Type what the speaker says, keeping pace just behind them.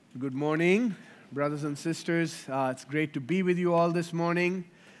Good morning, brothers and sisters. It's great to be with you all this morning.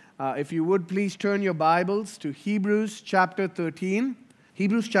 If you would please turn your Bibles to Hebrews chapter 13.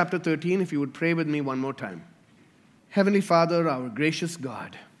 Hebrews chapter 13, if you would pray with me one more time. Heavenly Father, our gracious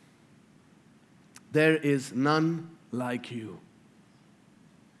God, there is none like you.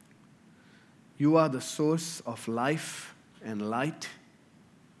 You are the source of life and light,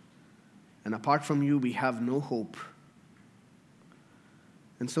 and apart from you, we have no hope.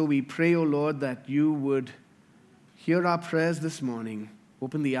 And so we pray, O Lord, that you would hear our prayers this morning,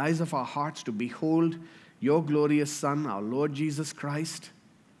 open the eyes of our hearts to behold your glorious Son, our Lord Jesus Christ,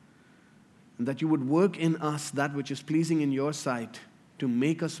 and that you would work in us that which is pleasing in your sight to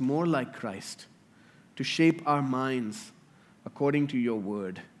make us more like Christ, to shape our minds according to your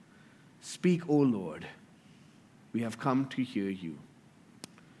word. Speak, O Lord. We have come to hear you.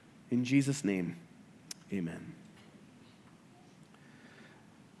 In Jesus' name, amen.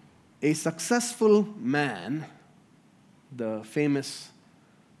 A successful man, the famous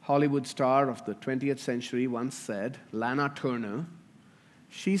Hollywood star of the 20th century once said, Lana Turner,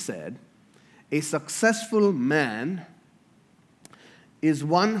 she said, "A successful man is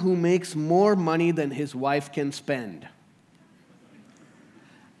one who makes more money than his wife can spend.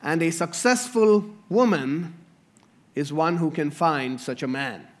 And a successful woman is one who can find such a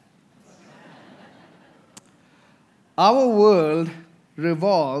man." Our world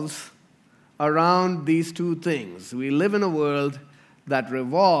revolves around these two things. We live in a world that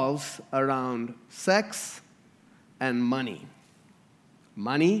revolves around sex and money.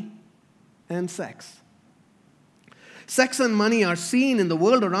 Money and sex. Sex and money are seen in the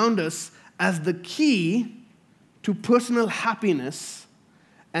world around us as the key to personal happiness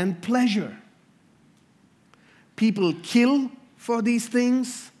and pleasure. People kill for these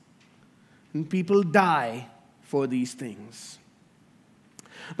things, and people die for these things.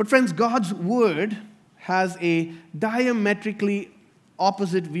 But friends, God's word has a diametrically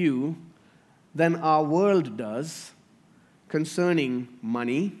opposite view than our world does concerning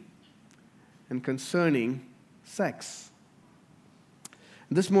money and concerning sex.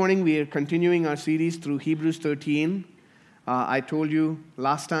 This morning we are continuing our series through Hebrews 13. I told you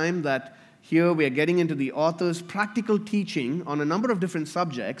last time that here we are getting into the author's practical teaching on a number of different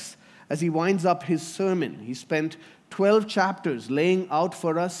subjects as he winds up his sermon. He spent 12 chapters laying out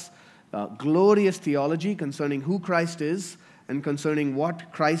for us glorious theology concerning who Christ is and concerning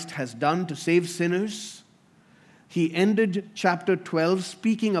what Christ has done to save sinners. He ended chapter 12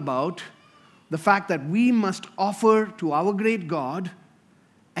 speaking about the fact that we must offer to our great God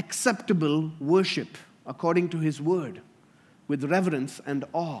acceptable worship according to his word with reverence and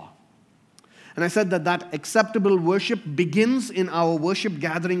awe. And I said that acceptable worship begins in our worship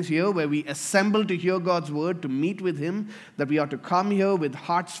gatherings here where we assemble to hear God's word, to meet with him, that we are to come here with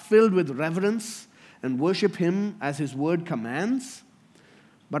hearts filled with reverence and worship him as his word commands.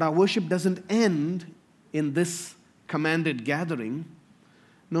 But our worship doesn't end in this commanded gathering.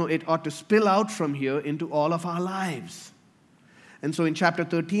 No, it ought to spill out from here into all of our lives. And so in chapter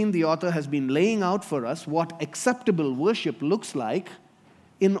 13, the author has been laying out for us what acceptable worship looks like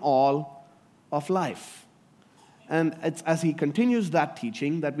in all of life. And it's as he continues that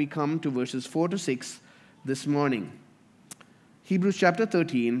teaching that we come to verses 4 to 6 this morning. Hebrews chapter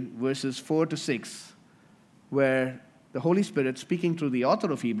 13, verses 4 to 6, where the Holy Spirit, speaking through the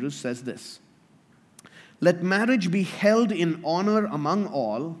author of Hebrews, says this: "Let marriage be held in honor among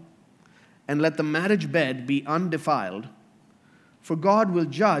all, and let the marriage bed be undefiled, for God will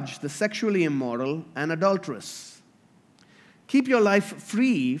judge the sexually immoral and adulterous. Keep your life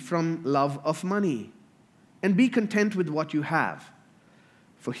free from love of money, and be content with what you have.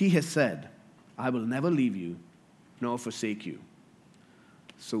 For he has said, 'I will never leave you nor forsake you.'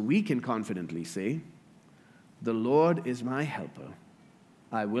 So we can confidently say, 'The Lord is my helper.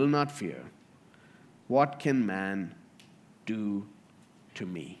 I will not fear. What can man do to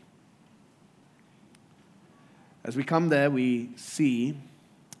me?'" As we come there, we see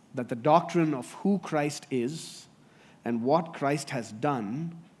that the doctrine of who Christ is and what Christ has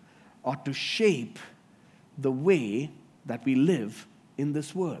done ought to shape the way that we live in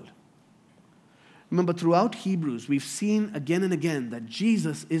this world. Remember, throughout Hebrews, we've seen again and again that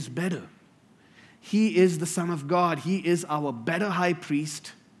Jesus is better. He is the Son of God. He is our better high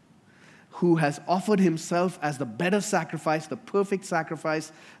priest who has offered himself as the better sacrifice, the perfect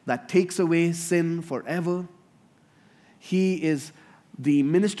sacrifice that takes away sin forever. He is the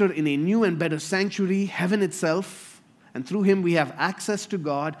minister in a new and better sanctuary, heaven itself. And through him we have access to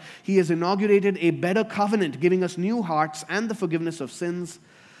God. He has inaugurated a better covenant, giving us new hearts and the forgiveness of sins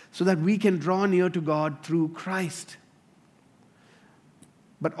so that we can draw near to God through Christ.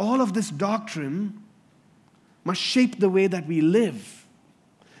 But all of this doctrine must shape the way that we live.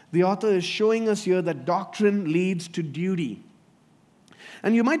 The author is showing us here that doctrine leads to duty.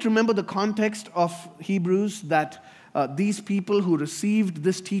 And you might remember the context of Hebrews, that these people who received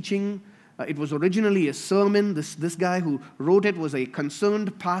this teaching, it was originally a sermon. This guy who wrote it was a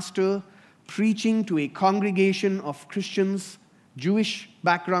concerned pastor preaching to a congregation of Christians, Jewish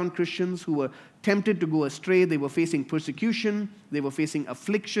background Christians who were tempted to go astray. They were facing persecution. They were facing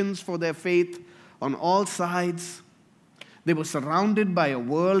afflictions for their faith on all sides. They were surrounded by a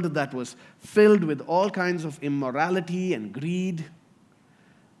world that was filled with all kinds of immorality and greed.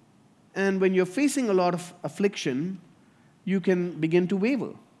 And when you're facing a lot of affliction, you can begin to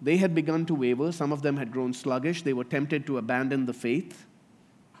waver. They had begun to waver. Some of them had grown sluggish. They were tempted to abandon the faith.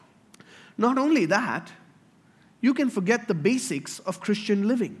 Not only that, you can forget the basics of Christian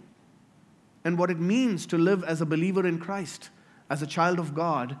living and what it means to live as a believer in Christ, as a child of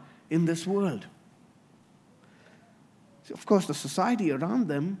God in this world. Of course, the society around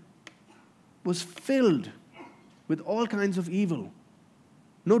them was filled with all kinds of evil,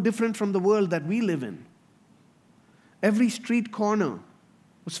 no different from the world that we live in. Every street corner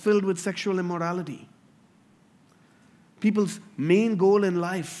was filled with sexual immorality. People's main goal in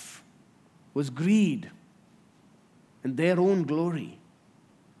life was greed and their own glory.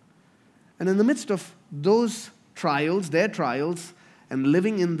 And in the midst of those trials, their trials, and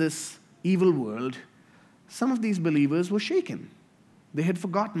living in this evil world, some of these believers were shaken. They had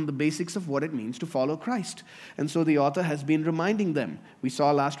forgotten the basics of what it means to follow Christ. And so the author has been reminding them. We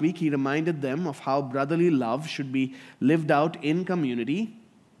saw last week, he reminded them of how brotherly love should be lived out in community.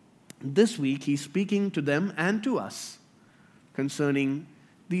 This week, he's speaking to them and to us concerning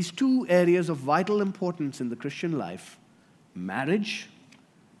these two areas of vital importance in the Christian life: marriage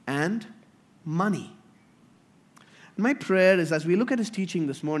and money. My prayer is, as we look at his teaching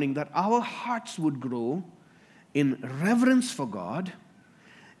this morning, that our hearts would grow in reverence for God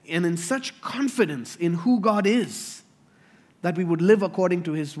and in such confidence in who God is that we would live according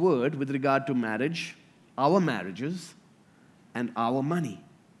to his word with regard to marriage, our marriages, and our money.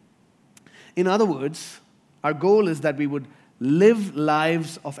 In other words, our goal is that we would live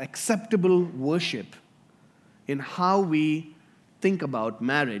lives of acceptable worship in how we think about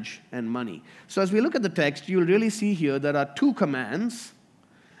marriage and money. So as we look at the text, you'll really see here there are two commands,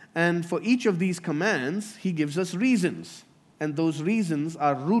 and for each of these commands, he gives us reasons, and those reasons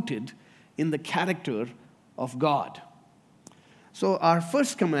are rooted in the character of God. So our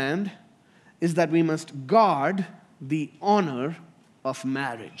first command is that we must guard the honor of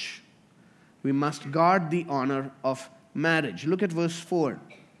marriage. We must guard the honor of marriage. Look at verse 4.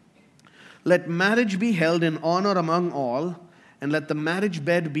 Let marriage be held in honor among all, and let the marriage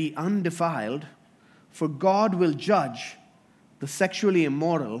bed be undefiled, for God will judge the sexually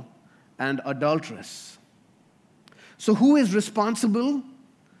immoral and adulterous. So who is responsible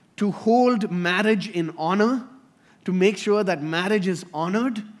to hold marriage in honor, to make sure that marriage is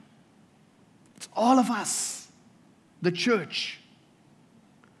honored? It's all of us, the church.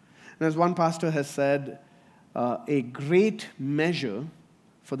 And as one pastor has said, a great measure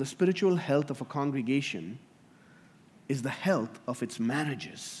for the spiritual health of a congregation is the health of its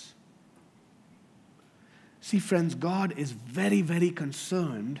marriages. See, friends, God is very, very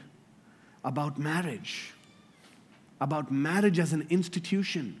concerned about marriage as an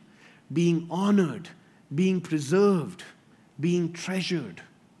institution, being honored, being preserved, being treasured.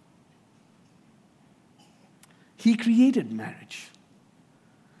 He created marriage.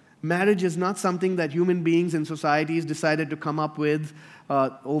 Marriage is not something that human beings and societies decided to come up with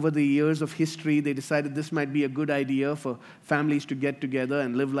over the years of history. They decided this might be a good idea for families to get together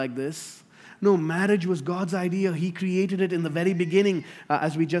and live like this. No, marriage was God's idea. He created it in the very beginning,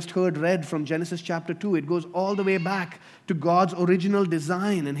 as we just heard read from Genesis chapter 2. It goes all the way back to God's original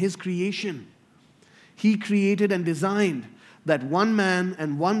design and his creation. He created and designed that one man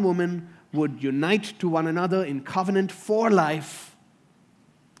and one woman would unite to one another in covenant for life.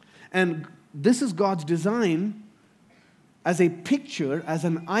 And this is God's design as a picture, as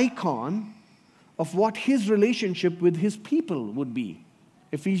an icon of what his relationship with his people would be.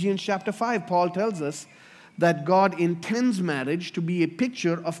 Ephesians chapter 5, Paul tells us that God intends marriage to be a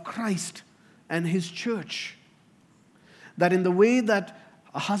picture of Christ and his church. That in the way that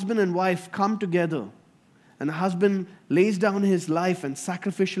a husband and wife come together, and a husband lays down his life and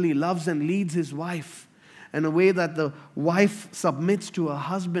sacrificially loves and leads his wife, and a way that the wife submits to her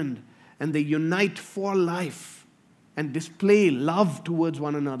husband and they unite for life and display love towards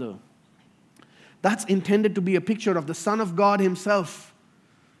one another. That's intended to be a picture of the Son of God himself,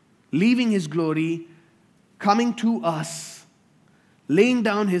 leaving his glory, coming to us, laying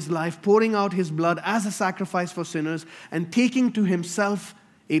down his life, pouring out his blood as a sacrifice for sinners, and taking to himself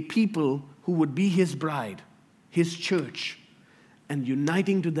a people who would be his bride, his church, and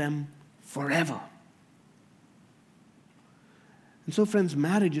uniting to them forever. And so, friends,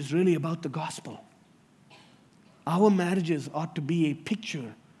 marriage is really about the gospel. Our marriages ought to be a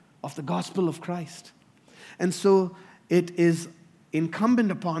picture of the gospel of Christ. And so it is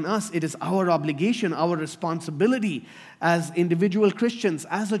incumbent upon us, it is our obligation, our responsibility as individual Christians,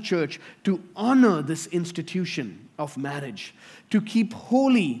 as a church, to honor this institution of marriage, to keep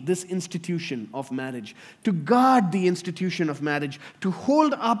holy this institution of marriage, to guard the institution of marriage, to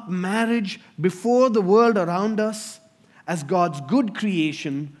hold up marriage before the world around us as God's good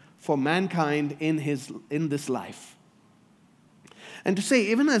creation for mankind in this life. And to say,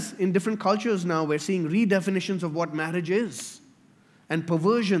 even as in different cultures now, we're seeing redefinitions of what marriage is and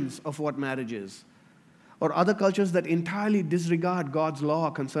perversions of what marriage is, or other cultures that entirely disregard God's law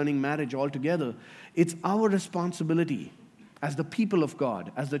concerning marriage altogether, it's our responsibility as the people of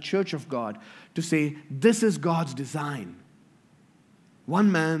God, as the church of God, to say, this is God's design. One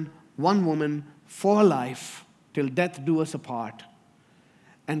man, one woman, for life, till death do us apart.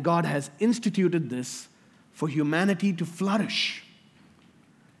 And God has instituted this for humanity to flourish.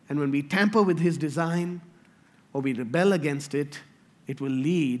 And when we tamper with his design or we rebel against it, it will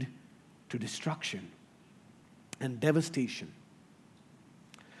lead to destruction and devastation.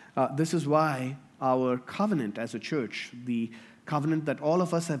 This is why our covenant as a church, the covenant that all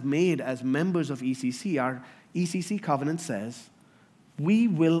of us have made as members of ECC, our ECC covenant says, we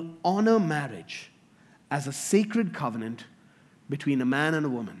will honor marriage as a sacred covenant between a man and a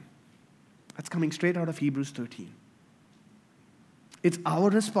woman. That's coming straight out of Hebrews 13. It's our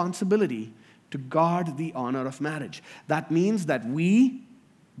responsibility to guard the honor of marriage. That means that we,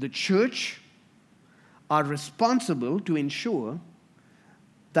 the church, are responsible to ensure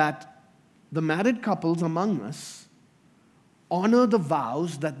that the married couples among us honor the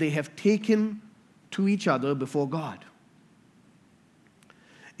vows that they have taken to each other before God.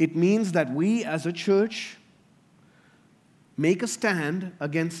 It means that we as a church make a stand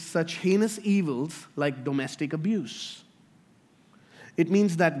against such heinous evils like domestic abuse. It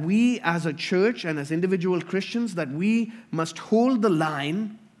means that we as a church and as individual Christians, that we must hold the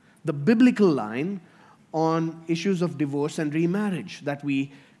line, the biblical line, on issues of divorce and remarriage, that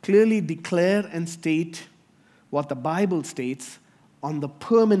we clearly declare and state what the Bible states on the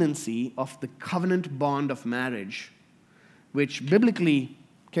permanency of the covenant bond of marriage, which biblically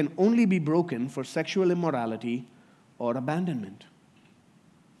can only be broken for sexual immorality or abandonment.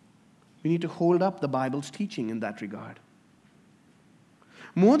 We need to hold up the Bible's teaching in that regard.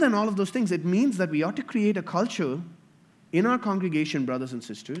 More than all of those things, it means that we ought to create a culture in our congregation, brothers and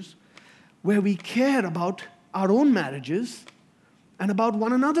sisters, where we care about our own marriages and about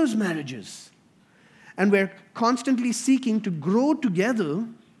one another's marriages. And we're constantly seeking to grow together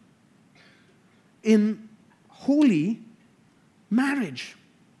in holy marriage.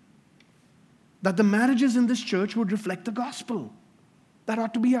 That the marriages in this church would reflect the gospel. That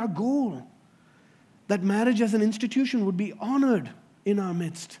ought to be our goal. That marriage as an institution would be honored in our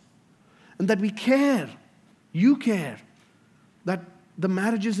midst. And that we care, you care, that the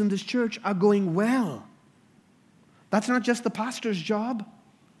marriages in this church are going well. That's not just the pastor's job.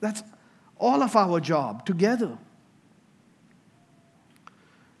 That's all of our job together.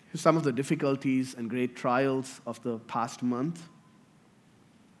 Some of the difficulties and great trials of the past month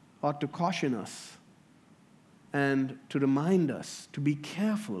ought to caution us and to remind us to be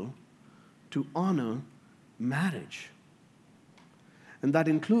careful to honor marriage. And that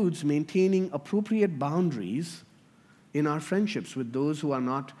includes maintaining appropriate boundaries in our friendships with those who are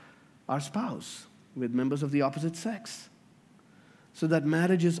not our spouse, with members of the opposite sex, so that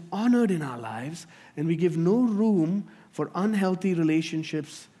marriage is honored in our lives and we give no room for unhealthy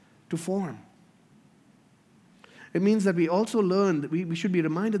relationships to form. It means that we also learn that we should be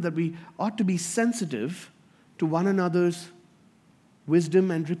reminded that we ought to be sensitive to one another's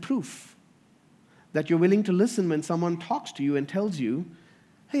wisdom and reproof. That you're willing to listen when someone talks to you and tells you,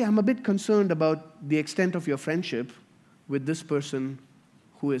 hey, I'm a bit concerned about the extent of your friendship with this person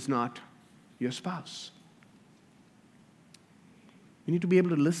who is not your spouse. We need to be able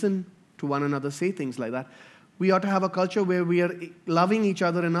to listen to one another say things like that. We ought to have a culture where we are loving each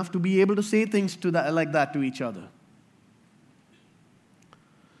other enough to be able to say things like that to each other.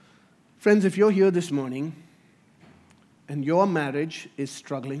 Friends, if you're here this morning and your marriage is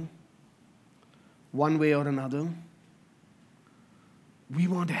struggling one way or another, we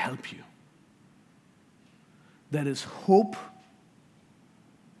want to help you. There is hope.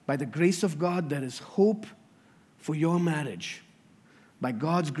 By the grace of God, there is hope for your marriage. by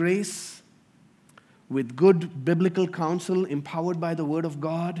God's grace, with good biblical counsel empowered by the Word of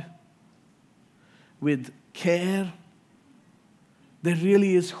God, with care, there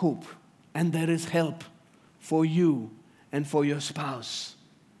really is hope and there is help for you and for your spouse.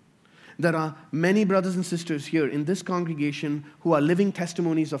 There are many brothers and sisters here in this congregation who are living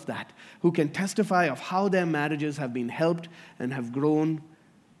testimonies of that, who can testify of how their marriages have been helped and have grown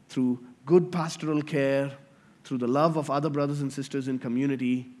through good pastoral care, through the love of other brothers and sisters in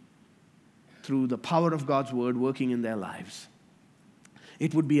community, through the power of God's word working in their lives.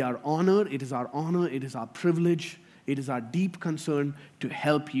 It would be our honor, it is our privilege, it is our deep concern to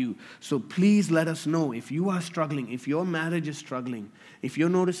help you. So please let us know if you are struggling, if your marriage is struggling, if you're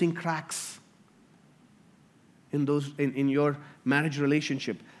noticing cracks in your marriage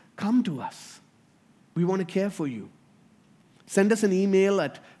relationship, come to us. We want to care for you. Send us an email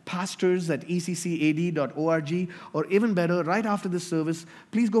at pastors@eccad.org, or even better, right after this service,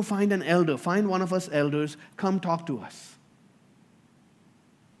 please go find an elder, find one of us elders, come talk to us.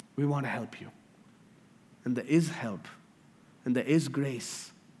 We want to help you. And there is help, and there is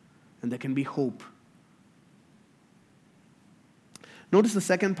grace, and there can be hope. Notice the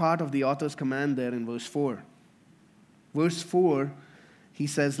second part of the author's command there in verse 4. Verse 4, he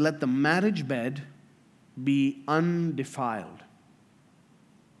says, let the marriage bed be undefiled.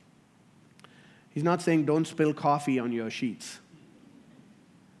 He's not saying don't spill coffee on your sheets.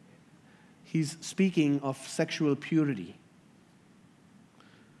 He's speaking of sexual purity.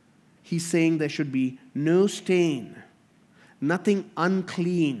 He's saying there should be no stain, nothing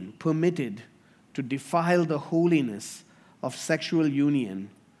unclean permitted to defile the holiness of sexual union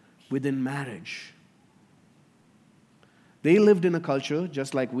within marriage. They lived in a culture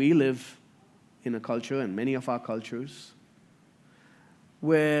just like we live in a culture, and many of our cultures,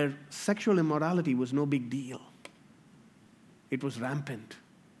 where sexual immorality was no big deal. It was rampant.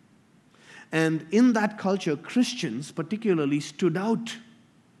 And in that culture, Christians particularly stood out.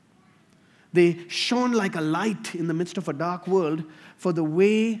 They shone like a light in the midst of a dark world for the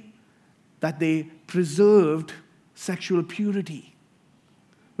way that they preserved sexual purity,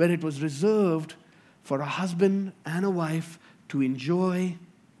 where it was reserved for a husband and a wife to enjoy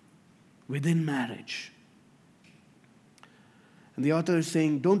within marriage. And the author is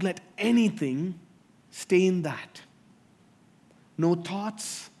saying, don't let anything stain that. No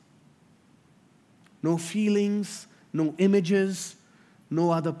thoughts, no feelings, no images,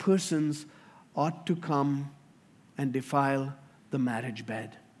 no other persons ought to come and defile the marriage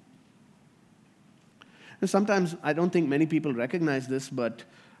bed. And sometimes, I don't think many people recognize this, but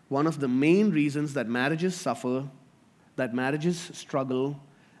one of the main reasons that marriages suffer, that marriages struggle,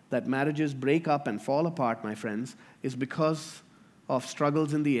 that marriages break up and fall apart, my friends, is because of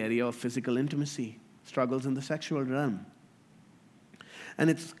struggles in the area of physical intimacy, struggles in the sexual realm. And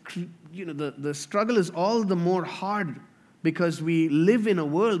it's, the struggle is all the more hard because we live in a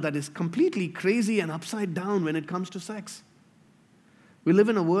world that is completely crazy and upside down when it comes to sex. We live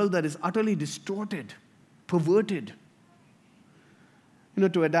in a world that is utterly distorted, perverted.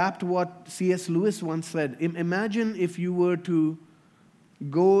 To adapt what C.S. Lewis once said, imagine if you were to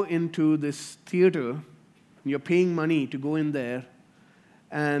go into this theater, and you're paying money to go in there,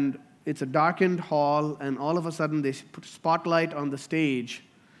 and it's a darkened hall, and all of a sudden they put a spotlight on the stage,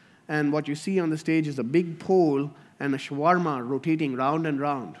 and what you see on the stage is a big pole and a shawarma rotating round and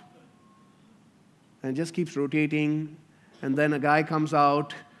round. And it just keeps rotating, and then a guy comes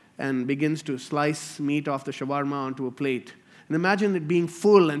out and begins to slice meat off the shawarma onto a plate. And imagine it being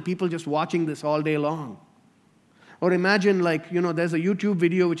full and people just watching this all day long. Or imagine there's a YouTube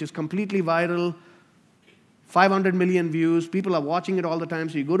video which is completely viral, 500 million views, people are watching it all the time,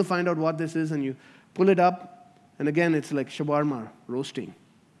 so you go to find out what this is and you pull it up, and again it's like shawarma roasting.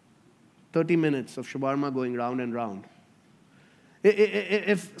 30 minutes of shawarma going round and round.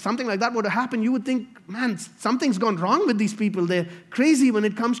 If something like that were to happen, you would think, man, something's gone wrong with these people. They're crazy when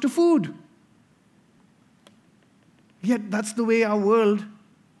it comes to food. Yet that's the way our world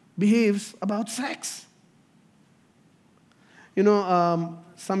behaves about sex.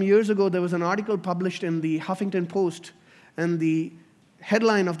 Some years ago, there was an article published in the Huffington Post, and the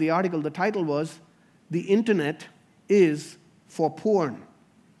headline of the article, the title was, "The Internet is for Porn."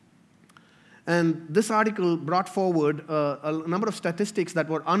 And this article brought forward a number of statistics that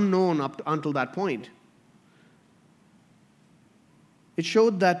were unknown until that point. It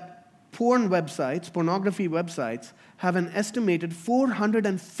showed that pornography websites, have an estimated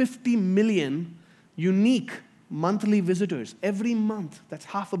 450 million unique monthly visitors every month. That's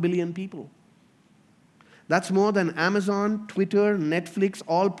 500 million people. That's more than Amazon, Twitter, Netflix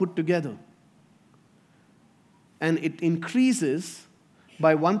all put together. And it increases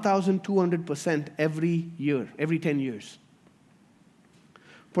by 1,200% every year, every 10 years.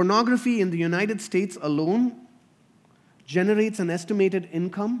 Pornography in the United States alone generates an estimated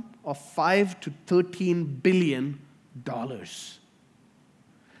income of $5 to $13 billion.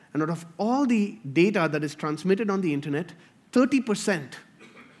 And out of all the data that is transmitted on the internet, 30%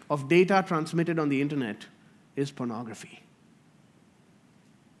 of data transmitted on the internet is pornography.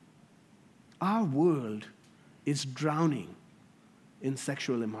 Our world is drowning in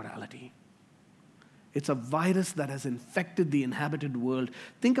sexual immorality. It's a virus that has infected the inhabited world.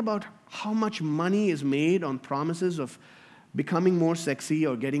 Think about how much money is made on promises of becoming more sexy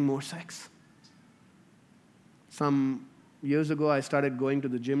or getting more sex. Some years ago, I started going to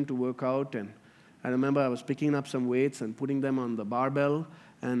the gym to work out, and I remember I was picking up some weights and putting them on the barbell,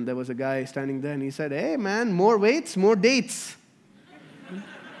 and there was a guy standing there, and he said, "Hey, man, more weights, more dates."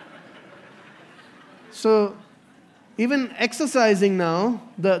 So even exercising now,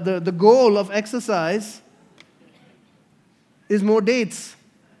 the goal of exercise is more dates.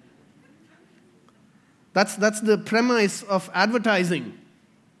 That's the premise of advertising.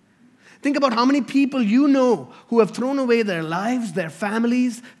 Think about how many people you know who have thrown away their lives, their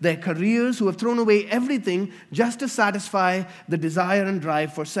families, their careers, who have thrown away everything just to satisfy the desire and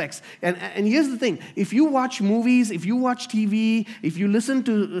drive for sex. And here's the thing. If you watch movies, if you watch TV, if you listen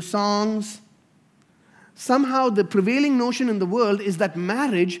to songs, somehow the prevailing notion in the world is that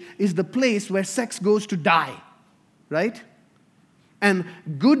marriage is the place where sex goes to die, right? And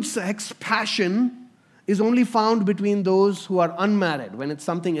good sex, passion, is only found between those who are unmarried, when it's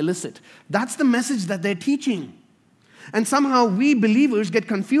something illicit. That's the message that they're teaching. And somehow we believers get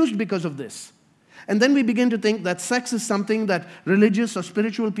confused because of this. And then we begin to think that sex is something that religious or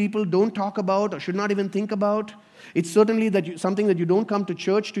spiritual people don't talk about or should not even think about. It's certainly something that you don't come to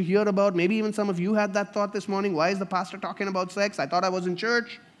church to hear about. Maybe even some of you had that thought this morning. Why is the pastor talking about sex? I thought I was in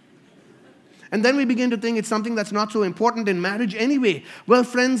church. And then we begin to think it's something that's not so important in marriage anyway. Well,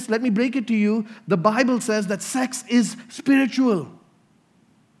 friends, let me break it to you. The Bible says that sex is spiritual.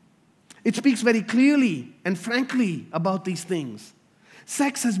 It speaks very clearly and frankly about these things.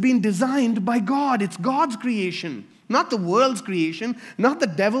 Sex has been designed by God. It's God's creation, not the world's creation, not the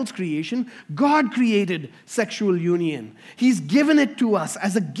devil's creation. God created sexual union. He's given it to us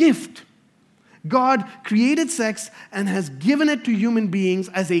as a gift. God created sex and has given it to human beings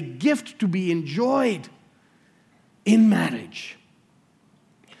as a gift to be enjoyed in marriage.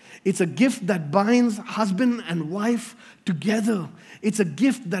 It's a gift that binds husband and wife together. It's a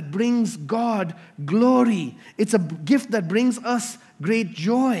gift that brings God glory. It's a gift that brings us great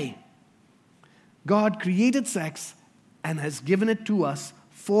joy. God created sex and has given it to us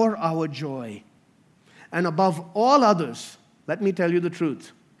for our joy. And above all others, let me tell you the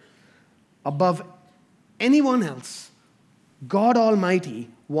truth. Above anyone else, God Almighty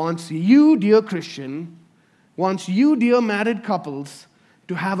wants you, dear Christian, wants you, dear married couples,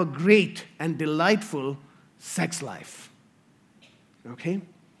 to have a great and delightful sex life. Okay?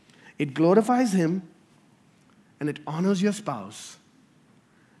 It glorifies Him and it honors your spouse.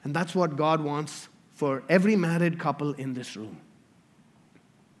 And that's what God wants for every married couple in this room.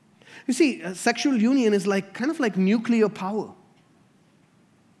 You see, sexual union is kind of like nuclear power.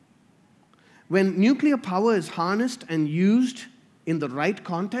 When nuclear power is harnessed and used in the right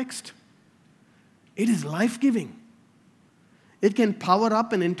context, it is life-giving. It can power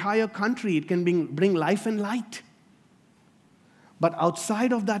up an entire country. It can bring life and light. But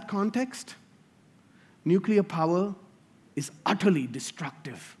outside of that context, nuclear power is utterly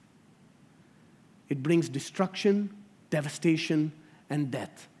destructive. It brings destruction, devastation, and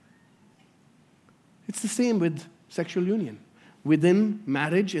death. It's the same with sexual union. Within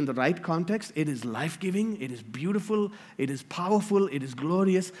marriage, in the right context, it is life-giving, it is beautiful, it is powerful, it is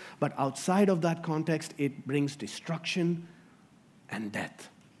glorious. But outside of that context, it brings destruction and death.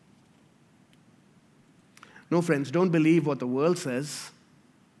 No, friends, don't believe what the world says.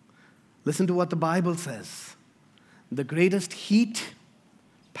 Listen to what the Bible says. The greatest heat,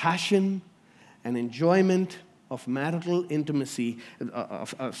 passion, and enjoyment of marital intimacy,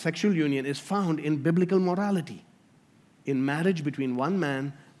 of sexual union, is found in biblical morality. In marriage between one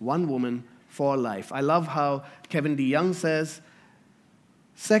man, one woman, for life. I love how Kevin DeYoung says,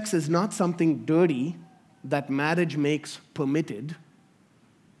 sex is not something dirty that marriage makes permitted.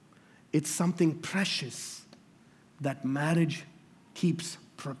 It's something precious that marriage keeps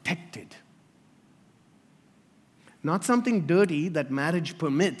protected. Not something dirty that marriage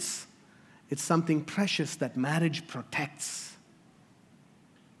permits. It's something precious that marriage protects.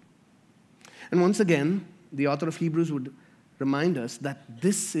 And once again, the author of Hebrews would remind us that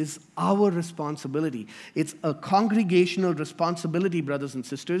this is our responsibility. It's a congregational responsibility, brothers and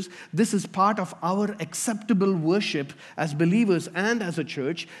sisters. This is part of our acceptable worship as believers and as a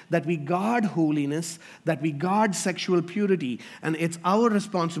church, that we guard holiness, that we guard sexual purity. And it's our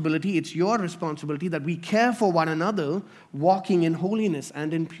responsibility, it's your responsibility, that we care for one another, walking in holiness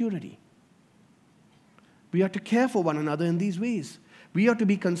and in purity. We are to care for one another in these ways. We are to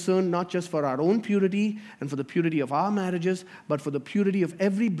be concerned not just for our own purity and for the purity of our marriages, but for the purity of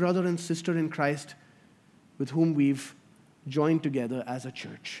every brother and sister in Christ with whom we've joined together as a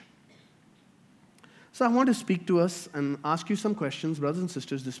church. So I want to speak to us and ask you some questions, brothers and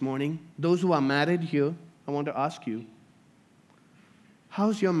sisters, this morning. Those who are married here, I want to ask you,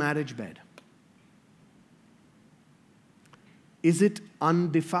 how's your marriage bed? Is it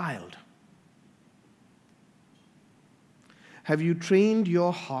undefiled? Have you trained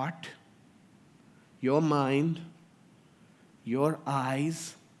your heart, your mind, your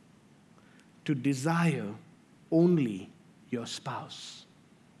eyes to desire only your spouse?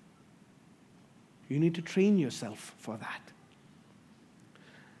 You need to train yourself for that.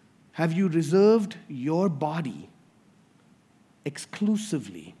 Have you reserved your body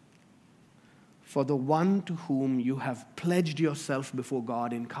exclusively for the one to whom you have pledged yourself before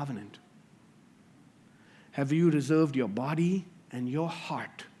God in covenant? Have you reserved your body and your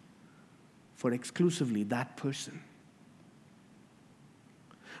heart for exclusively that person?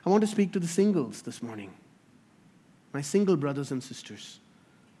 I want to speak to the singles this morning. My single brothers and sisters.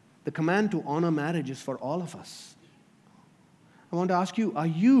 The command to honor marriage is for all of us. I want to ask you, are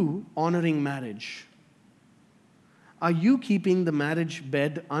you honoring marriage? Are you keeping the marriage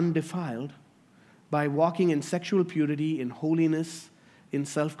bed undefiled by walking in sexual purity, in holiness, in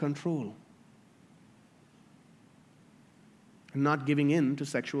self-control? And not giving in to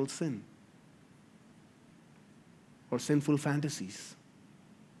sexual sin or sinful fantasies.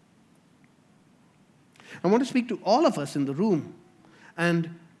 I want to speak to all of us in the room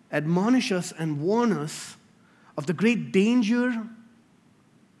and admonish us and warn us of the great danger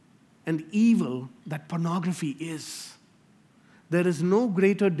and evil that pornography is. There is no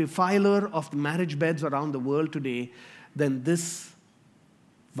greater defiler of the marriage beds around the world today than this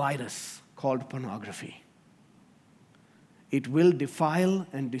virus called pornography. It will defile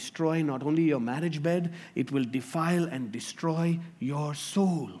and destroy not only your marriage bed, it will defile and destroy your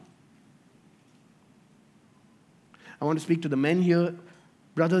soul. I want to speak to the men here.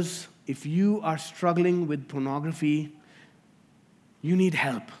 Brothers, if you are struggling with pornography, you need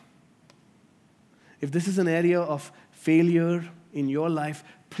help. If this is an area of failure in your life,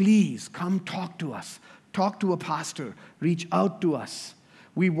 please come talk to us. Talk to a pastor. Reach out to us.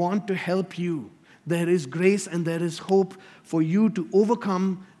 We want to help you. There is grace and there is hope for you to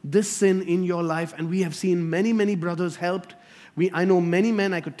overcome this sin in your life. And we have seen many, many brothers helped. I know many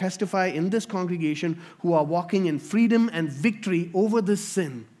men I could testify in this congregation who are walking in freedom and victory over this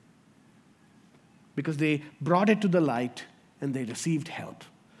sin because they brought it to the light and they received help.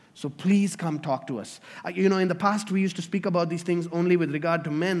 So please come talk to us. In the past we used to speak about these things only with regard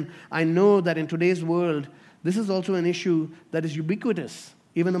to men. I know that in today's world, this is also an issue that is ubiquitous,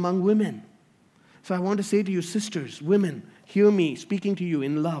 even among women. So I want to say to you, sisters, women, hear me speaking to you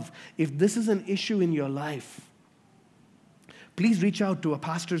in love. If this is an issue in your life, please reach out to a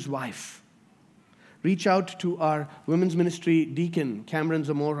pastor's wife. Reach out to our women's ministry deacon, Cameron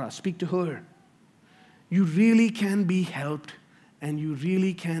Zamora. Speak to her. You really can be helped and you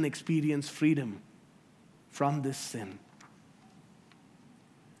really can experience freedom from this sin.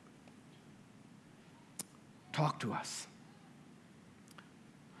 Talk to us.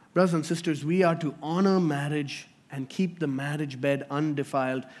 Brothers and sisters, we are to honor marriage and keep the marriage bed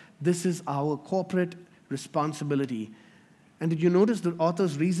undefiled. This is our corporate responsibility. And did you notice the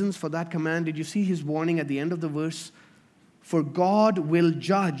author's reasons for that command? Did you see his warning at the end of the verse? For God will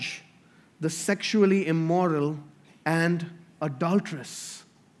judge the sexually immoral and adulterous.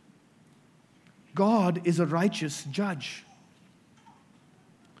 God is a righteous judge.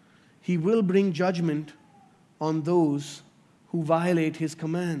 He will bring judgment on those who violate his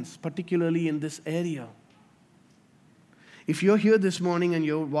commands, particularly in this area. If you're here this morning and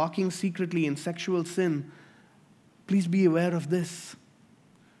you're walking secretly in sexual sin, please be aware of this.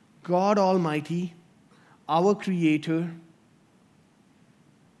 God Almighty, our Creator,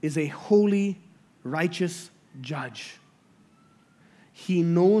 is a holy, righteous judge. He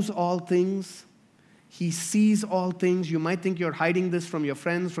knows all things. He sees all things. You might think you're hiding this from your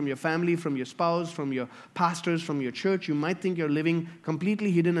friends, from your family, from your spouse, from your pastors, from your church. You might think you're living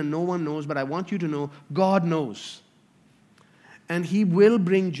completely hidden and no one knows, but I want you to know God knows. And He will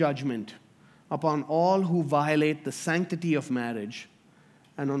bring judgment upon all who violate the sanctity of marriage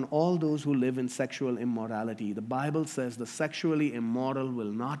and on all those who live in sexual immorality. The Bible says the sexually immoral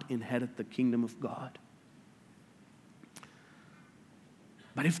will not inherit the kingdom of God.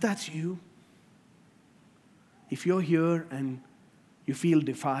 But if that's you, if you're here and you feel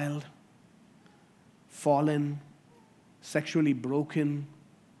defiled, fallen, sexually broken,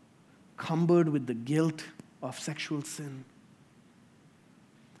 cumbered with the guilt of sexual sin,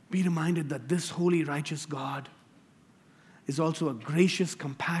 be reminded that this holy, righteous God is also a gracious,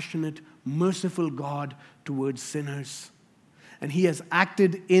 compassionate, merciful God towards sinners. And He has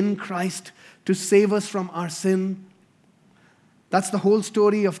acted in Christ to save us from our sin. That's the whole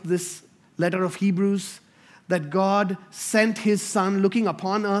story of this letter of Hebrews, that God sent His Son looking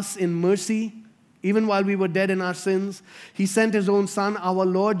upon us in mercy, even while we were dead in our sins. He sent His own Son, our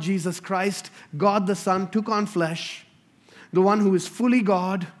Lord Jesus Christ. God the Son took on flesh, the one who is fully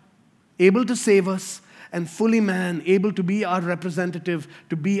God, able to save us, and fully man, able to be our representative,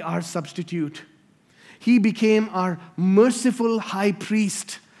 to be our substitute. He became our merciful high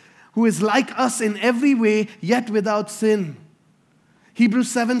priest, who is like us in every way, yet without sin. Hebrews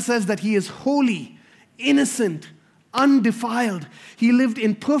 7 says that He is holy, innocent, undefiled. He lived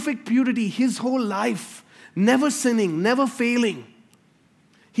in perfect purity His whole life, never sinning, never failing.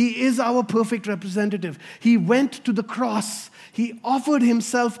 He is our perfect representative. He went to the cross. He offered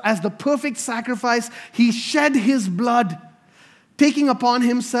Himself as the perfect sacrifice. He shed His blood, taking upon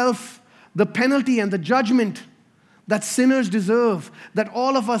Himself the penalty and the judgment that sinners deserve, that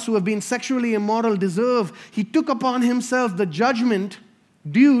all of us who have been sexually immoral deserve. He took upon Himself the judgment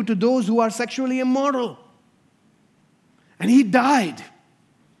due to those who are sexually immoral. And He died.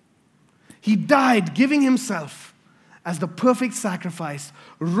 He died, giving Himself as the perfect sacrifice,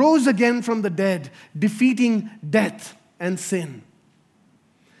 rose again from the dead, defeating death and sin.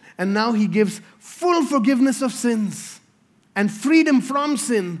 And now He gives full forgiveness of sins and freedom from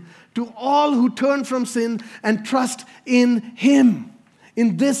sin to all who turn from sin and trust in Him.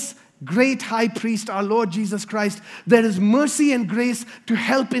 In this great high priest, our Lord Jesus Christ, there is mercy and grace to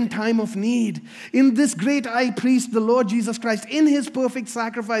help in time of need. In this great high priest, the Lord Jesus Christ, in His perfect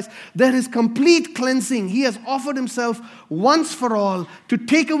sacrifice, there is complete cleansing. He has offered Himself once for all to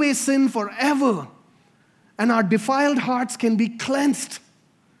take away sin forever. And our defiled hearts can be cleansed,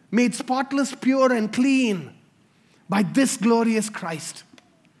 made spotless, pure, and clean by this glorious Christ.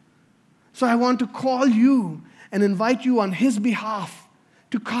 So I want to call you and invite you on His behalf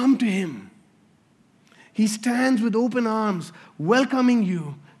to come to Him. He stands with open arms, welcoming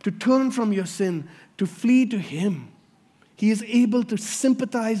you to turn from your sin, to flee to Him. He is able to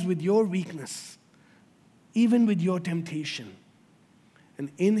sympathize with your weakness, even with your temptation.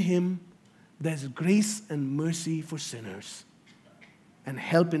 And in Him, there's grace and mercy for sinners and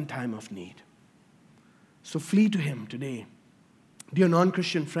help in time of need. So flee to Him today. Dear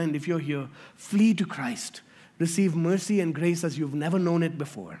non-Christian friend, if you're here, flee to Christ. Receive mercy and grace as you've never known it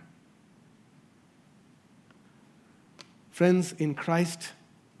before. Friends, in Christ,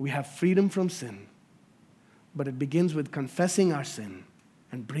 we have freedom from sin, but it begins with confessing our sin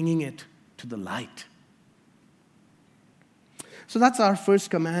and bringing it to the light. So that's our first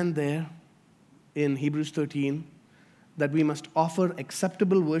command there in Hebrews 13, that we must offer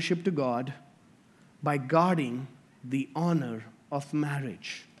acceptable worship to God by guarding the honor of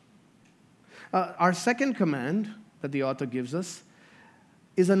marriage. Our second command that the author gives us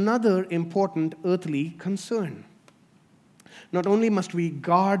is another important earthly concern. Not only must we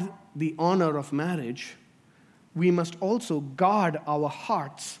guard the honor of marriage, we must also guard our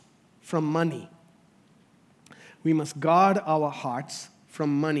hearts from money. We must guard our hearts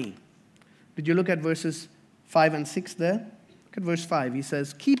from money. Did you look at verses 5 and 6 there? Look at verse 5. He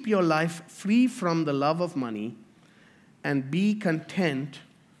says, "Keep your life free from the love of money and be content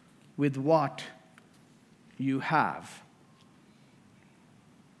with what you have."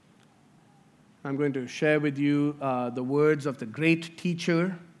 I'm going to share with you the words of the great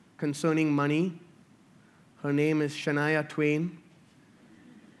teacher concerning money. Her name is Shania Twain.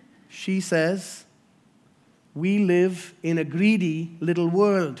 She says, "We live in a greedy little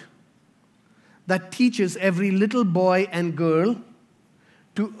world that teaches every little boy and girl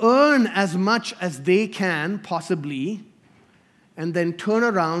to earn as much as they can possibly and then turn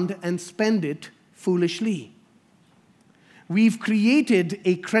around and spend it foolishly. We've created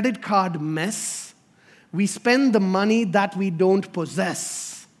a credit card mess. We spend the money that we don't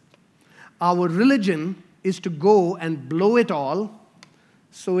possess. Our religion is to go and blow it all,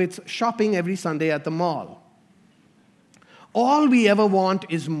 so it's shopping every Sunday at the mall. All we ever want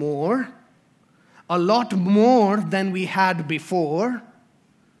is more, a lot more than we had before,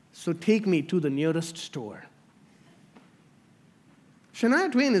 so take me to the nearest store.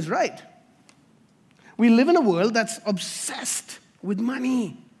 Shania Twain is right. We live in a world that's obsessed with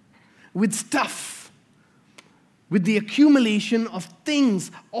money, with stuff, with the accumulation of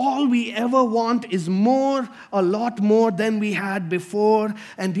things. All we ever want is more, a lot more than we had before.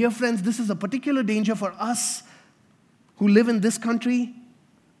 And dear friends, this is a particular danger for us who live in this country.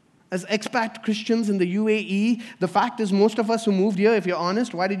 As expat Christians in the UAE, the fact is most of us who moved here, if you're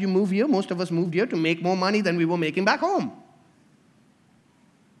honest, why did you move here? Most of us moved here to make more money than we were making back home.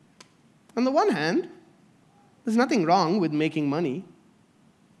 On the one hand, there's nothing wrong with making money,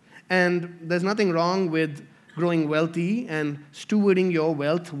 and there's nothing wrong with growing wealthy and stewarding your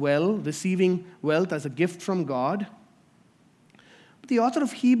wealth well, receiving wealth as a gift from God. But the author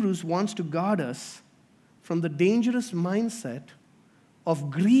of Hebrews wants to guard us from the dangerous mindset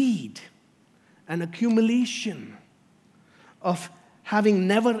of greed and accumulation, of having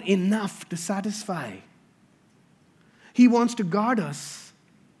never enough to satisfy. He wants to guard us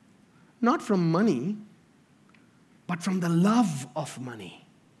not from money, but from the love of money.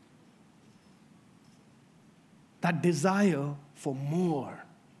 That desire for more.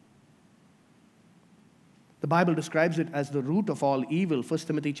 The Bible describes it as the root of all evil. 1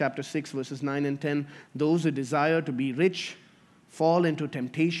 Timothy chapter 6, verses 9 and 10. Those who desire to be rich fall into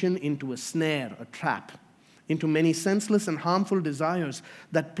temptation, into a snare, a trap, into many senseless and harmful desires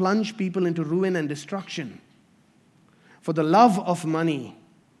that plunge people into ruin and destruction. For the love of money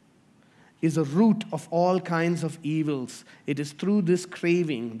is a root of all kinds of evils. It is through this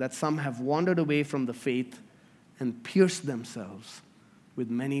craving that some have wandered away from the faith and pierced themselves with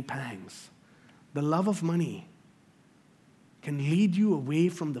many pangs. The love of money can lead you away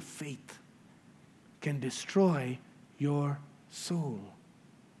from the faith, can destroy your soul.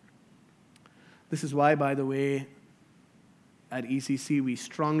 This is why, by the way, at ECC we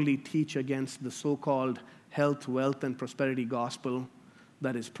strongly teach against the so-called health, wealth, and prosperity gospel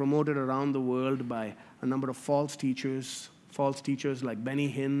that is promoted around the world by a number of false teachers like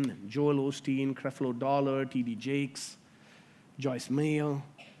Benny Hinn, Joel Osteen, Creflo Dollar, T.D. Jakes, Joyce Meyer,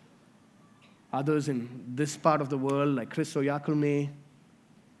 others in this part of the world like Chris Oyakhilome.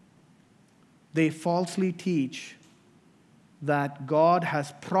 They falsely teach that God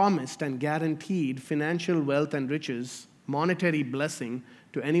has promised and guaranteed financial wealth and riches, monetary blessing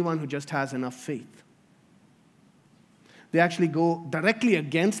to anyone who just has enough faith. They actually go directly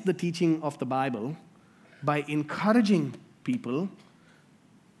against the teaching of the Bible by encouraging people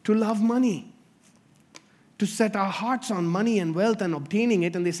to love money, to set our hearts on money and wealth and obtaining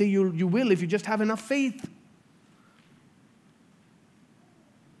it, and they say you will if you just have enough faith.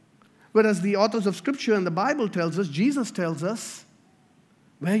 Whereas the authors of Scripture and the Bible tells us, Jesus tells us,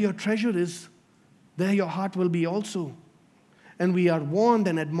 where your treasure is, there your heart will be also. And we are warned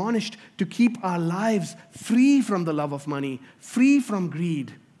and admonished to keep our lives free from the love of money, free from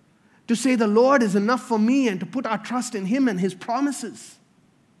greed, to say the Lord is enough for me and to put our trust in Him and His promises.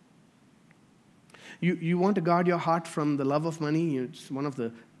 You want to guard your heart from the love of money? It's one of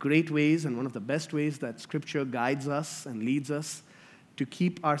the great ways and one of the best ways that Scripture guides us and leads us to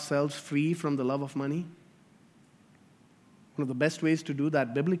keep ourselves free from the love of money. One of the best ways to do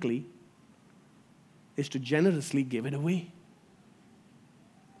that biblically is to generously give it away.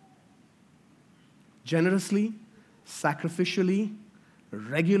 Generously, sacrificially,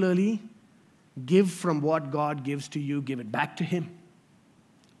 regularly, give from what God gives to you, give it back to Him.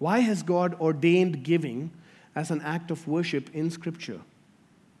 Why has God ordained giving as an act of worship in Scripture?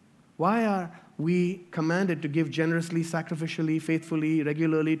 Why are we commanded to give generously, sacrificially, faithfully,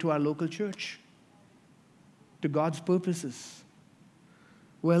 regularly to our local church? To God's purposes.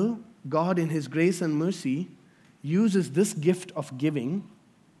 Well, God in His grace and mercy uses this gift of giving,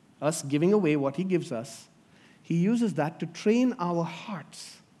 us giving away what He gives us, He uses that to train our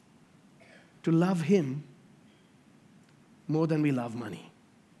hearts to love Him more than we love money.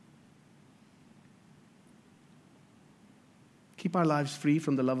 Keep our lives free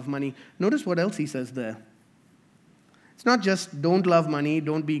from the love of money. Notice what else he says there. It's not just don't love money,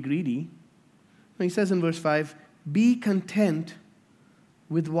 don't be greedy. No, he says in verse 5, be content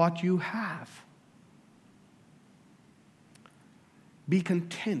with what you have. Be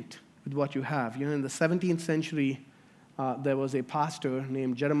content with what you have. You know, in the 17th century, there was a pastor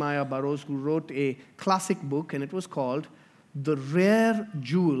named Jeremiah Burroughs who wrote a classic book, and it was called The Rare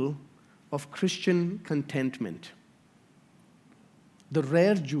Jewel of Christian Contentment. The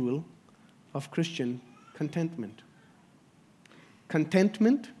rare jewel of Christian contentment.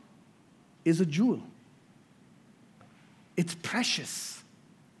 Contentment is a jewel. It's precious.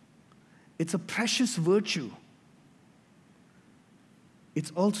 It's a precious virtue.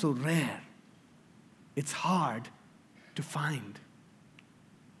 it's also rare. It's hard to find.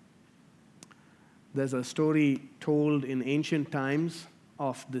 There's a story told in ancient times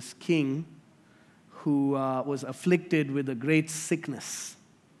of this king who was afflicted with a great sickness.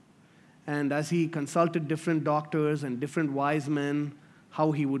 And as he consulted different doctors and different wise men,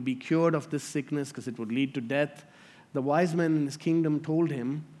 how he would be cured of this sickness because it would lead to death, the wise men in his kingdom told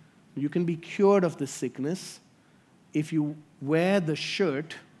him, you can be cured of this sickness if you wear the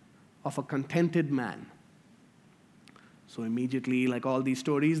shirt of a contented man. So immediately, like all these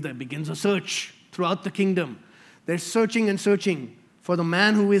stories, there begins a search throughout the kingdom. They're searching and searching for the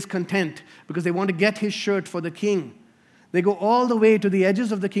man who is content because they want to get his shirt for the king. They go all the way to the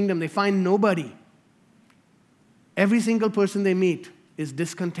edges of the kingdom. They find nobody. Every single person they meet is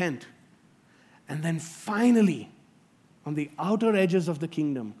discontent. And then finally, on the outer edges of the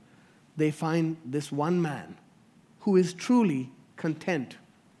kingdom, they find this one man who is truly content.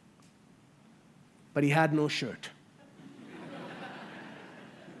 But he had no shirt.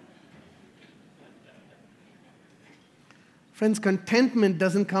 Friends, contentment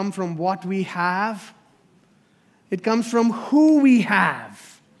doesn't come from what we have. It comes from who we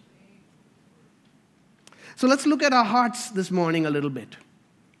have. So let's look at our hearts this morning a little bit.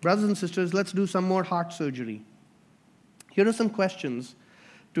 Brothers and sisters, let's do some more heart surgery. Here are some questions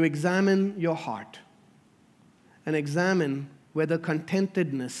to examine your heart and examine whether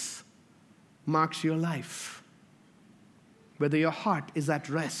contentedness marks your life, whether your heart is at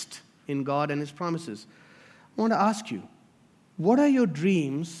rest in God and His promises. I want to ask you, what are your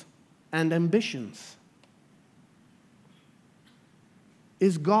dreams and ambitions?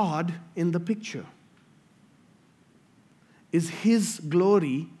 Is God in the picture? Is His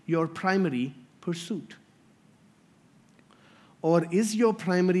glory your primary pursuit? Or is your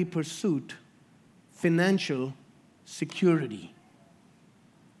primary pursuit financial security?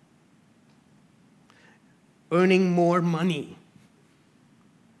 Earning more money?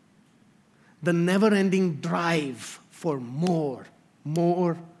 The never-ending drive for more,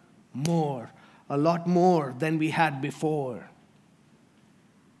 a lot more than we had before.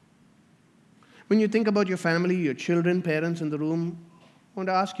 When you think about your family, your children, parents in the room, I want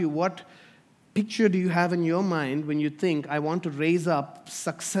to ask you, what picture do you have in your mind when you think, I want to raise up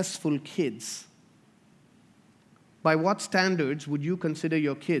successful kids? By what standards would you consider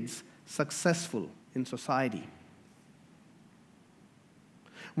your kids successful in society?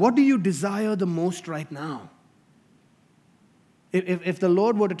 What do you desire the most right now? If the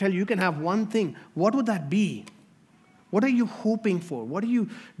Lord were to tell you, you can have one thing, what would that be? What are you hoping for? What are you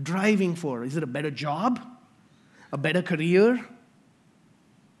driving for? Is it a better job? A better career?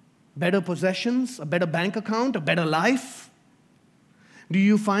 Better possessions? A better bank account? A better life? Do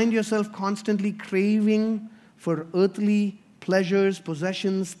you find yourself constantly craving for earthly pleasures,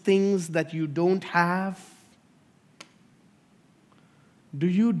 possessions, things that you don't have? Do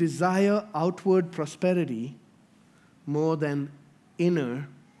you desire outward prosperity more than inner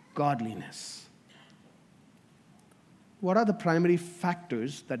godliness? What are the primary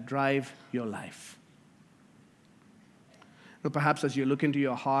factors that drive your life? Now, perhaps as you look into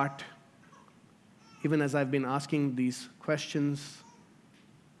your heart, even as I've been asking these questions,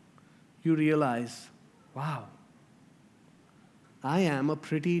 you realize, wow, I am a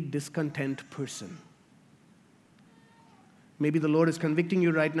pretty discontent person. Maybe the Lord is convicting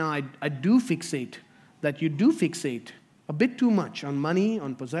you right now. I do fixate, that you do fixate a bit too much on money,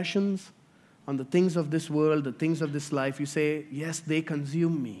 on possessions, on the things of this world, the things of this life. You say, yes, they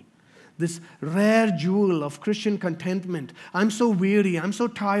consume me. This rare jewel of Christian contentment. I'm so weary, I'm so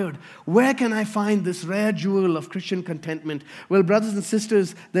tired. Where can I find this rare jewel of Christian contentment? Well, brothers and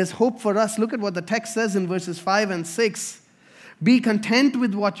sisters, there's hope for us. Look at what the text says in verses 5 and 6. Be content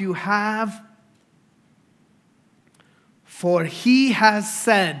with what you have, for He has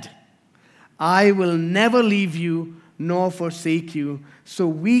said, I will never leave you nor forsake you. So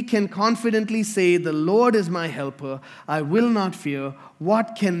we can confidently say, the Lord is my helper. I will not fear.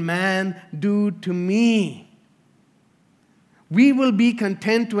 What can man do to me? We will be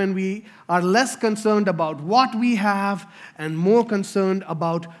content when we are less concerned about what we have and more concerned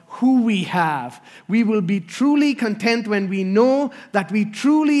about who we have. We will be truly content when we know that we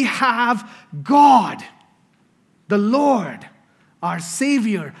truly have God, the Lord, our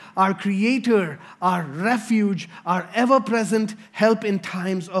Savior, our Creator, our refuge, our ever-present help in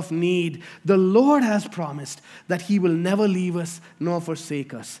times of need. The Lord has promised that He will never leave us nor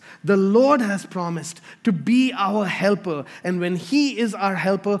forsake us. The Lord has promised to be our helper, and when He is our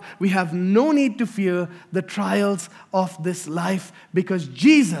helper, we have no need to fear the trials of this life because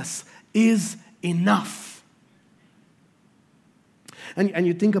Jesus is enough. And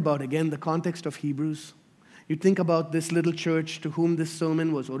you think about, again, the context of Hebrews. You think about this little church to whom this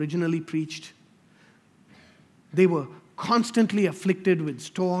sermon was originally preached. They were constantly afflicted with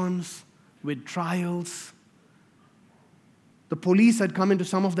storms, with trials. The police had come into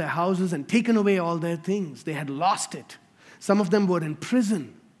some of their houses and taken away all their things. They had lost it. Some of them were in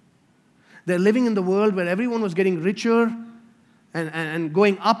prison. They're living in the world where everyone was getting richer and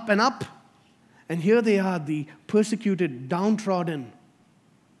going up and up. And here they are, the persecuted, downtrodden,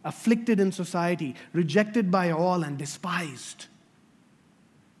 afflicted in society, rejected by all and despised.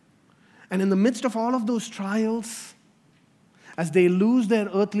 And in the midst of all of those trials, as they lose their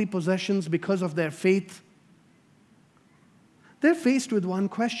earthly possessions because of their faith, they're faced with one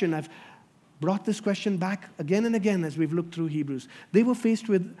question. I've brought this question back again and again as we've looked through Hebrews. They were faced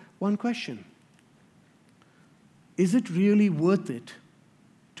with one question. Is it really worth it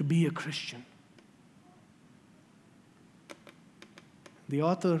to be a Christian? The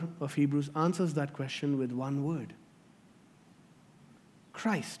author of Hebrews answers that question with one word.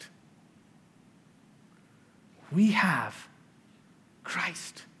 Christ. We have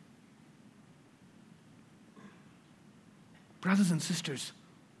Christ. Brothers and sisters,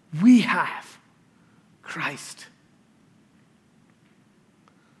 we have Christ.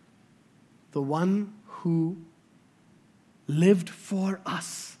 The one who lived for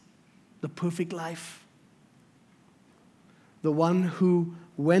us the perfect life. The one who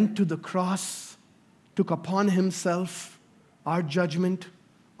went to the cross, took upon himself our judgment,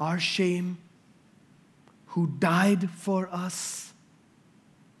 our shame, who died for us.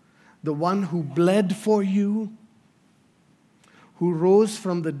 The one who bled for you, who rose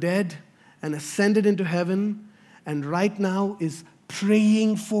from the dead and ascended into heaven, and right now is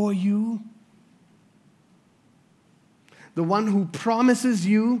praying for you. The one who promises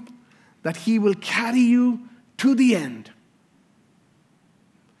you that he will carry you to the end.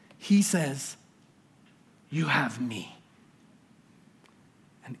 He says, you have me.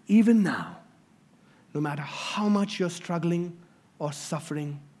 And even now, no matter how much you're struggling or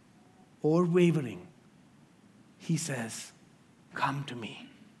suffering or wavering, he says, come to me.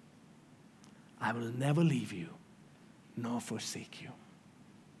 I will never leave you nor forsake you.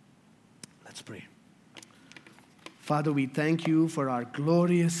 Let's pray. Father, we thank you for our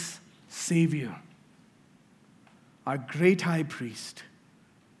glorious Savior, our great high priest,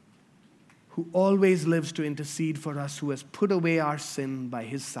 who always lives to intercede for us, who has put away our sin by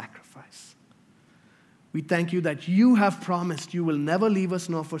his sacrifice. We thank you that you have promised you will never leave us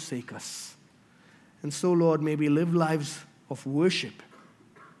nor forsake us. And so, Lord, may we live lives of worship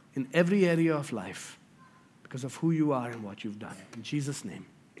in every area of life because of who you are and what you've done. In Jesus' name,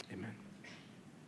 amen.